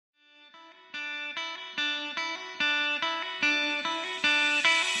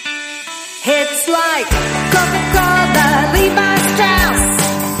Hits like Coca-Cola, Levi Strauss,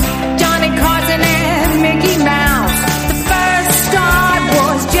 Johnny Carson and Mickey Mouse. The first star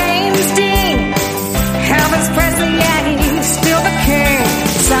was James Dean. Elvis Presley, yeah, he's still the king.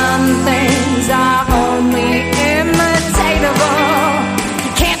 Some things are only imitatable.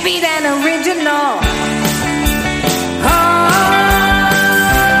 You can't beat an original.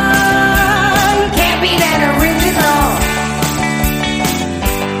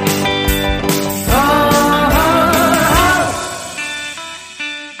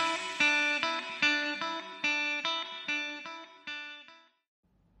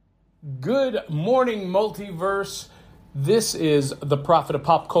 Good morning, Multiverse. This is the Prophet of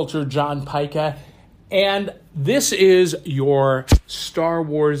Pop Culture, John Pica, and this is your Star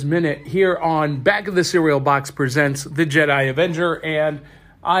Wars Minute here on Back of the Cereal Box presents The Jedi Avenger, and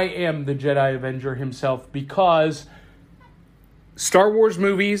I am the Jedi Avenger himself because Star Wars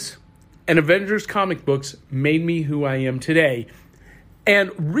movies and Avengers comic books made me who I am today.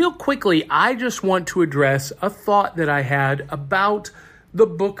 And real quickly, I just want to address a thought that I had about the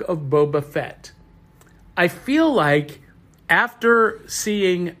Book of Boba Fett. I feel like after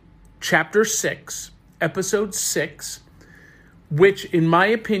seeing Chapter 6, Episode 6, which in my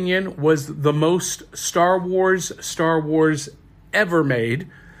opinion was the most Star Wars ever made,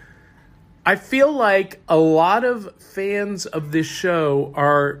 I feel like a lot of fans of this show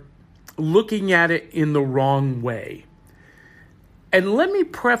are looking at it in the wrong way. And let me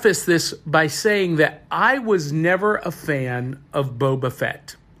preface this by saying that I was never a fan of Boba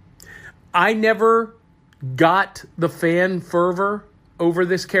Fett. I never got the fan fervor over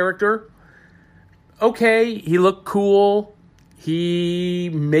this character. Okay, he looked cool. He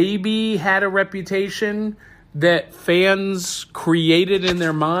maybe had a reputation that fans created in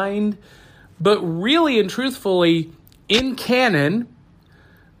their mind. But really and truthfully, in canon,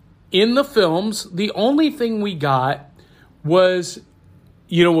 in the films, the only thing we got was,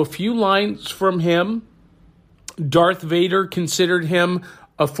 a few lines from him. Darth Vader considered him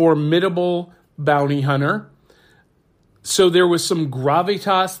a formidable bounty hunter. So there was some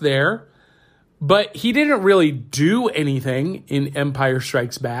gravitas there. But he didn't really do anything in Empire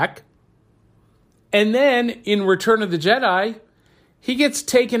Strikes Back. And then in Return of the Jedi, he gets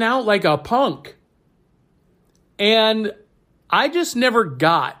taken out like a punk. And I just never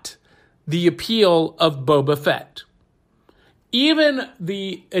got the appeal of Boba Fett. Even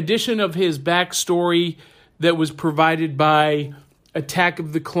the addition of his backstory that was provided by Attack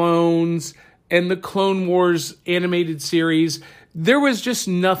of the Clones and the Clone Wars animated series, there was just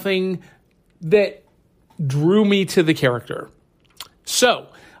nothing that drew me to the character. So,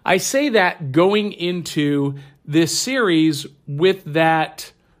 I say that going into this series with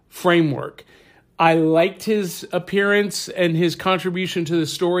that framework. I liked his appearance and his contribution to the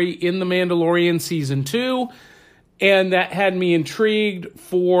story in The Mandalorian Season 2, and that had me intrigued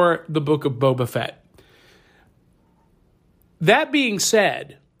for the Book of Boba Fett. That being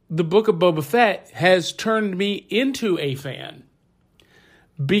said, the Book of Boba Fett has turned me into a fan.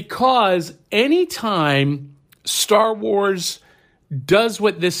 Because anytime Star Wars does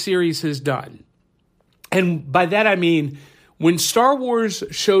what this series has done, and by that I mean when Star Wars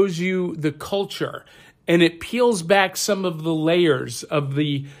shows you the culture and it peels back some of the layers of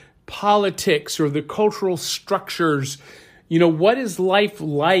the politics or the cultural structures, what is life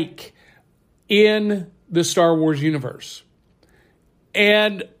like in the Star Wars universe?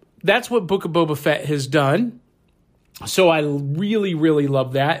 And that's what Book of Boba Fett has done. So I really, really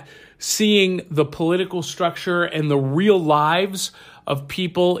love that. Seeing the political structure and the real lives of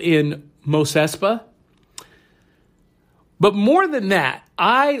people in Mos Espa. But more than that,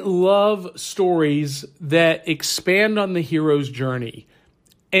 I love stories that expand on the hero's journey.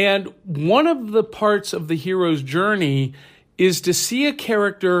 And one of the parts of the hero's journey is to see a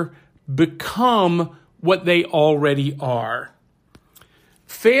character become what they already are.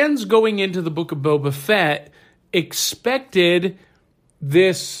 Fans going into the Book of Boba Fett expected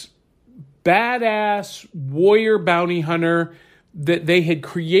this badass warrior bounty hunter that they had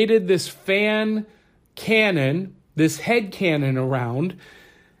created this fan canon, this head canon around.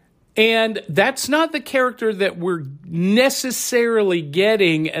 And that's not the character that we're necessarily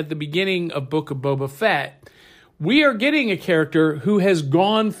getting at the beginning of Book of Boba Fett. We are getting a character who has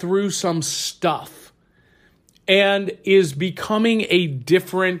gone through some stuff and is becoming a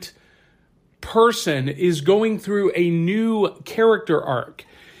different person, is going through a new character arc.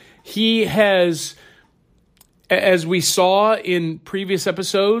 He has, as we saw in previous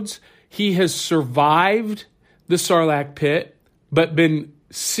episodes, he has survived the Sarlacc pit, but been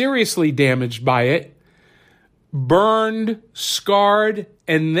seriously damaged by it, burned, scarred,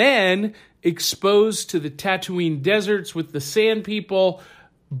 and then exposed to the Tatooine deserts with the Sand People.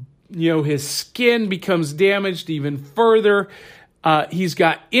 His skin becomes damaged even further. He's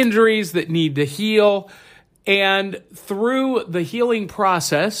got injuries that need to heal. And through the healing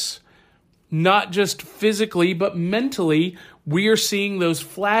process, not just physically, but mentally, we are seeing those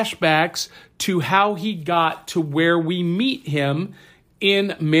flashbacks to how he got to where we meet him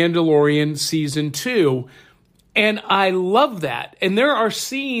in Mandalorian Season 2. And I love that. And there are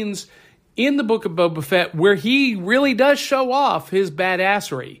scenes in the Book of Boba Fett where he really does show off his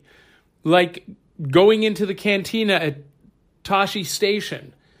badassery. Like going into the cantina at Tashi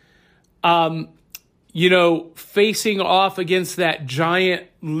Station. Facing off against that giant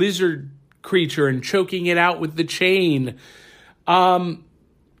lizard creature and choking it out with the chain. And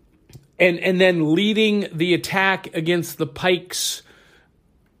then leading the attack against the Pikes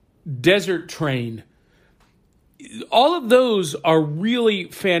desert train. All of those are really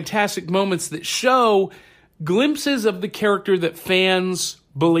fantastic moments that show glimpses of the character that fans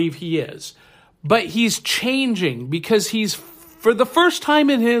believe he is. But he's changing because he's, for the first time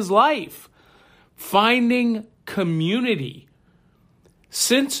in his life, finding community.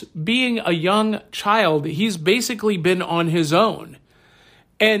 Since being a young child, he's basically been on his own.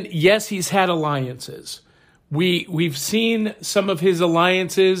 And yes, he's had alliances. We've seen some of his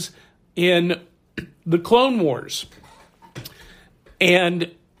alliances in the Clone Wars.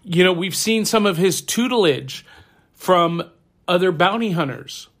 And, we've seen some of his tutelage from other bounty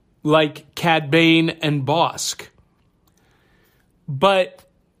hunters like Cad Bane and Bosk. But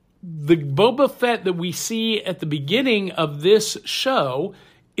the Boba Fett that we see at the beginning of this show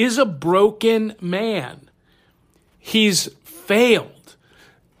is a broken man. He's failed,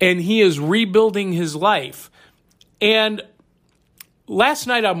 and he is rebuilding his life. And last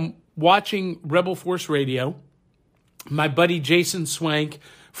night I'm watching Rebel Force Radio. My buddy Jason Swank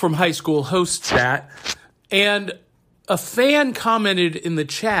from high school hosts that. And a fan commented in the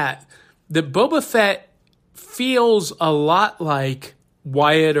chat that Boba Fett feels a lot like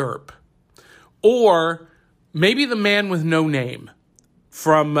Wyatt Earp. Or maybe the man with no name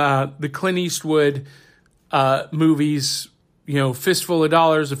from the Clint Eastwood movies, Fistful of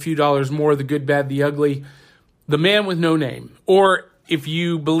Dollars, A Few Dollars More, The Good, Bad, the Ugly. The man with no name. Or if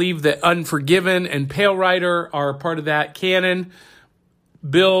you believe that Unforgiven and Pale Rider are part of that canon,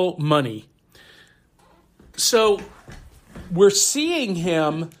 Bill Money. So we're seeing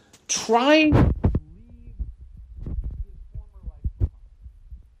him trying to leave his former life.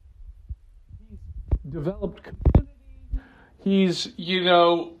 He's developed community. He's,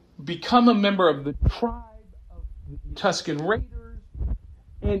 become a member of the tribe of the Tusken Raiders.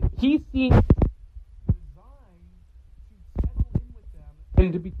 And he seems designed to settle in with them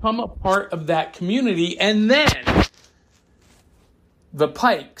and to become a part of that community. And then the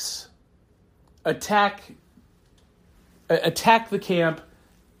Pikes attack the camp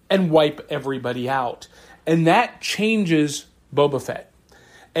and wipe everybody out. And that changes Boba Fett.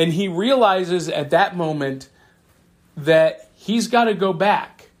 And he realizes at that moment that he's got to go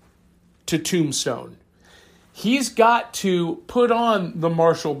back to Tombstone. He's got to put on the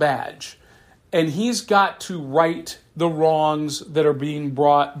Marshal badge. And he's got to right the wrongs that are being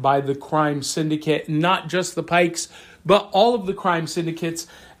brought by the crime syndicate, not just the Pikes, but all of the crime syndicates.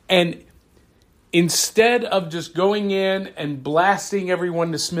 And instead of just going in and blasting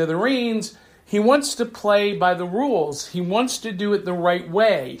everyone to smithereens, he wants to play by the rules. He wants to do it the right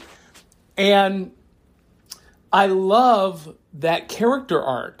way. And I love that character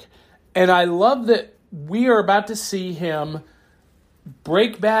arc. And I love that we are about to see him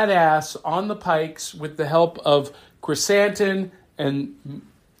break badass on the Pikes with the help of Chrysanthemum and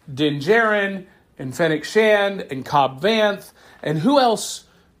Din Djarin and Fennec Shand and Cobb Vanth. And who else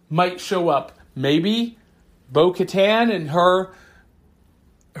might show up? Maybe Bo-Katan and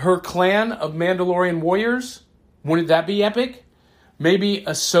her clan of Mandalorian warriors. Wouldn't that be epic? Maybe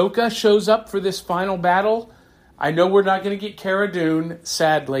Ahsoka shows up for this final battle. I know we're not going to get Cara Dune,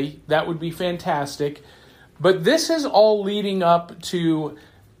 sadly. That would be fantastic. But this is all leading up to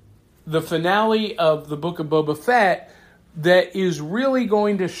the finale of the Book of Boba Fett that is really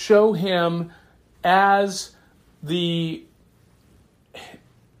going to show him as the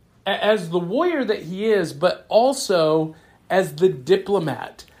warrior that he is, but also as the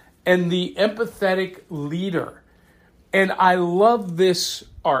diplomat and the empathetic leader. And I love this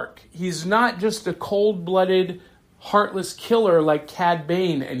arc. He's not just a cold-blooded, heartless killer like Cad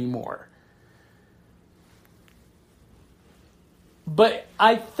Bane anymore. But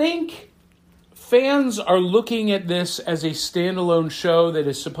I think fans are looking at this as a standalone show that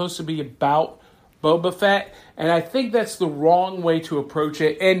is supposed to be about Boba Fett, and I think that's the wrong way to approach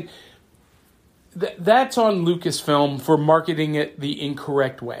it. And that's on Lucasfilm for marketing it the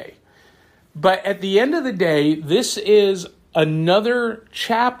incorrect way. But at the end of the day, this is another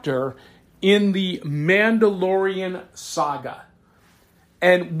chapter in the Mandalorian saga.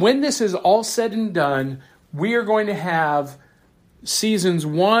 And when this is all said and done, we are going to have seasons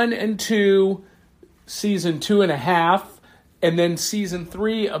 1 and 2, season 2.5, and then season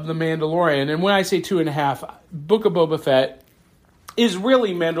 3 of The Mandalorian. And when I say 2.5, Book of Boba Fett is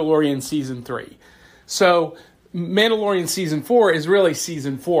really Mandalorian season 3. So Mandalorian season 4 is really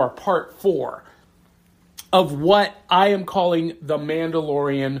season 4, part 4 of what I am calling the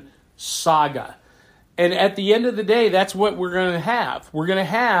Mandalorian saga. And at the end of the day, that's what we're going to have. We're going to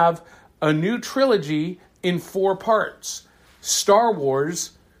have a new trilogy in 4 parts. Star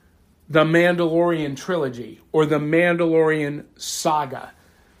Wars, the Mandalorian trilogy, or the Mandalorian saga.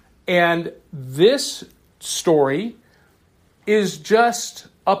 And this story is just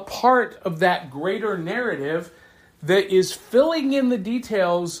a part of that greater narrative that is filling in the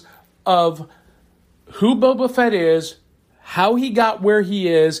details of who Boba Fett is, how he got where he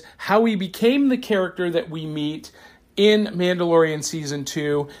is, how he became the character that we meet in Mandalorian Season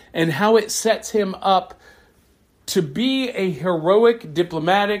 2, and how it sets him up to be a heroic,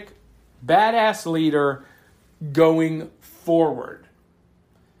 diplomatic, badass leader going forward.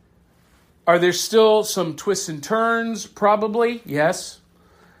 Are there still some twists and turns? Probably, yes.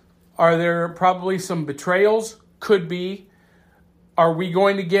 Are there probably some betrayals? Could be. Are we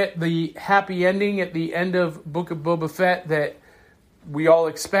going to get the happy ending at the end of Book of Boba Fett that we all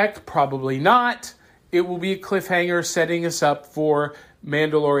expect? Probably not. It will be a cliffhanger setting us up for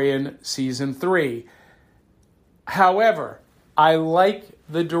Mandalorian Season 3. However, I like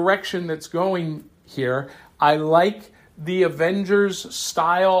the direction that's going here. I like the Avengers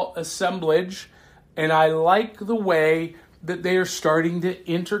style assemblage, and I like the way that they are starting to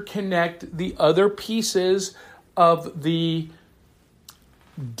interconnect the other pieces of the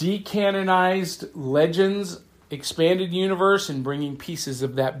decanonized Legends expanded universe and bringing pieces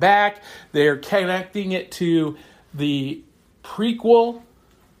of that back. They're connecting it to the prequel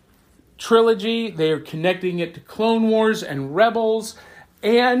trilogy. They are connecting it to Clone Wars and Rebels.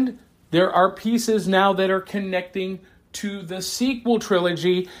 And there are pieces now that are connecting to the sequel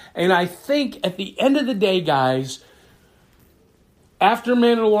trilogy. And I think at the end of the day, guys, after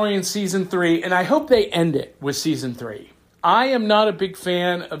Mandalorian Season 3, and I hope they end it with Season 3. I am not a big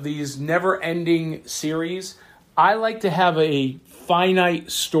fan of these never-ending series. I like to have a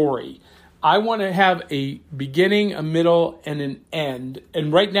finite story. I want to have a beginning, a middle, and an end.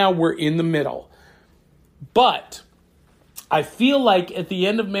 And right now we're in the middle. But I feel like at the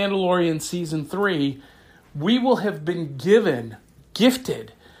end of Mandalorian Season 3, we will have been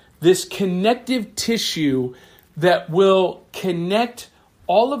gifted this connective tissue that will connect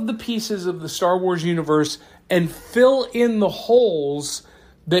all of the pieces of the Star Wars universe and fill in the holes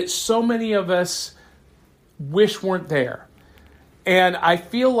that so many of us wish weren't there. And I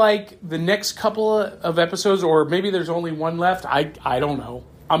feel like the next couple of episodes, or maybe there's only one left, I don't know.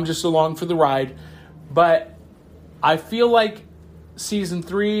 I'm just along for the ride. But I feel like Season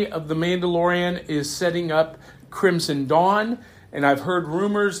 3 of The Mandalorian is setting up Crimson Dawn. And I've heard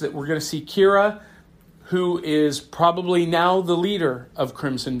rumors that we're going to see Kira, who is probably now the leader of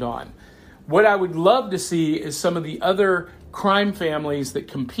Crimson Dawn. What I would love to see is some of the other crime families that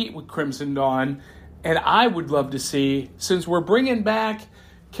compete with Crimson Dawn. And I would love to see, since we're bringing back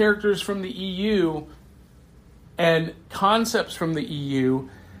characters from the EU and concepts from the EU,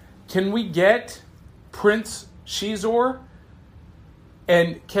 can we get Prince Shizor?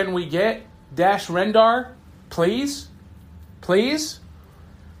 And can we get Dash Rendar? Please? Please?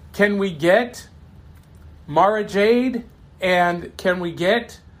 Can we get Mara Jade? And can we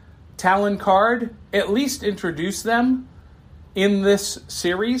get Talon Card? At least introduce them in this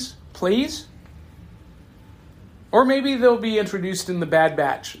series, please? Or maybe they'll be introduced in the Bad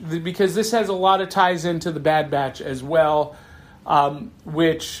Batch, because this has a lot of ties into the Bad Batch as well,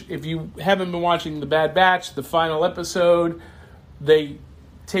 which, if you haven't been watching the Bad Batch, the final episode, they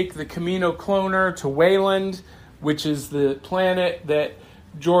take the Camino cloner to Wayland, which is the planet that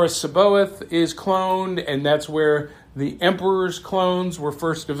Jorah Saboth is cloned, and that's where the Emperor's clones were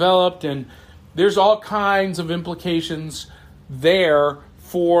first developed, and there's all kinds of implications there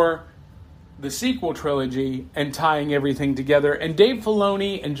for the sequel trilogy and tying everything together. And Dave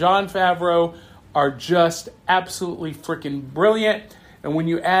Filoni and Jon Favreau are just absolutely freaking brilliant. And when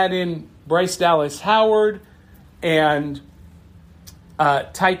you add in Bryce Dallas Howard and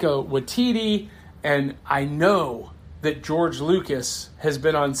Taika Waititi, and I know that George Lucas has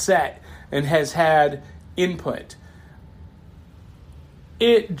been on set and has had input,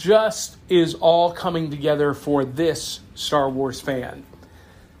 It just is all coming together for this Star Wars fan.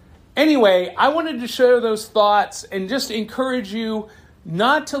 Anyway, I wanted to share those thoughts and just encourage you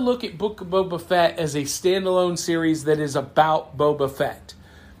not to look at Book of Boba Fett as a standalone series that is about Boba Fett.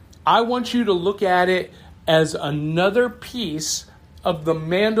 I want you to look at it as another piece of the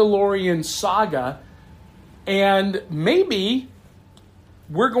Mandalorian saga, and maybe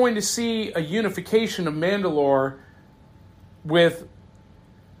we're going to see a unification of Mandalore with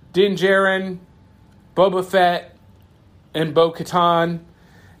Din Djarin, Boba Fett, and Bo-Katan.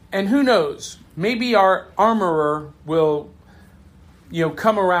 And who knows, maybe our armorer will,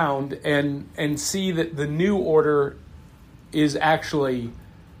 come around and see that the new order is actually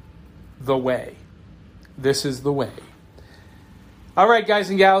the way. This is the way. All right, guys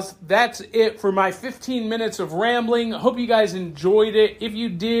and gals, that's it for my 15 minutes of rambling. Hope you guys enjoyed it. If you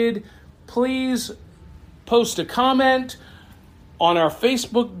did, please post a comment on our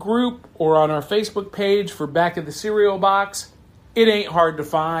Facebook group or on our Facebook page for Back of the Cereal Box. It ain't hard to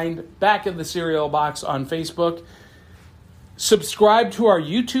find. Back of the Cereal Box on Facebook. Subscribe to our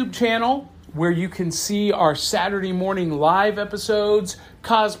YouTube channel where you can see our Saturday morning live episodes,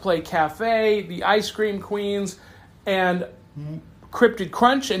 Cosplay Cafe, the Ice Cream Queens, and Cryptid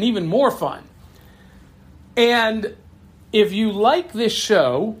Crunch, and even more fun. And if you like this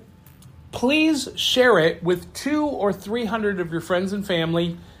show, please share it with 200 or 300 of your friends and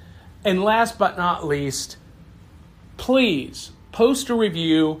family. And last but not least, please post a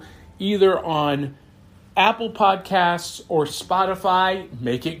review either on Apple Podcasts or Spotify.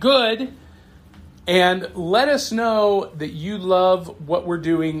 Make it good. And let us know that you love what we're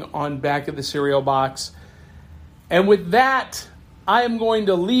doing on Back of the Cereal Box. And with that, I am going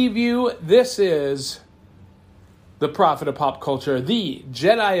to leave you. This is the Prophet of Pop Culture, the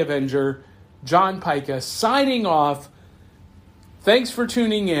Jedi Avenger, John Pica, signing off. Thanks for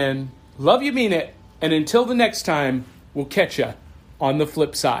tuning in. Love you, mean it. And until the next time, we'll catch you on the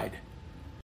flip side.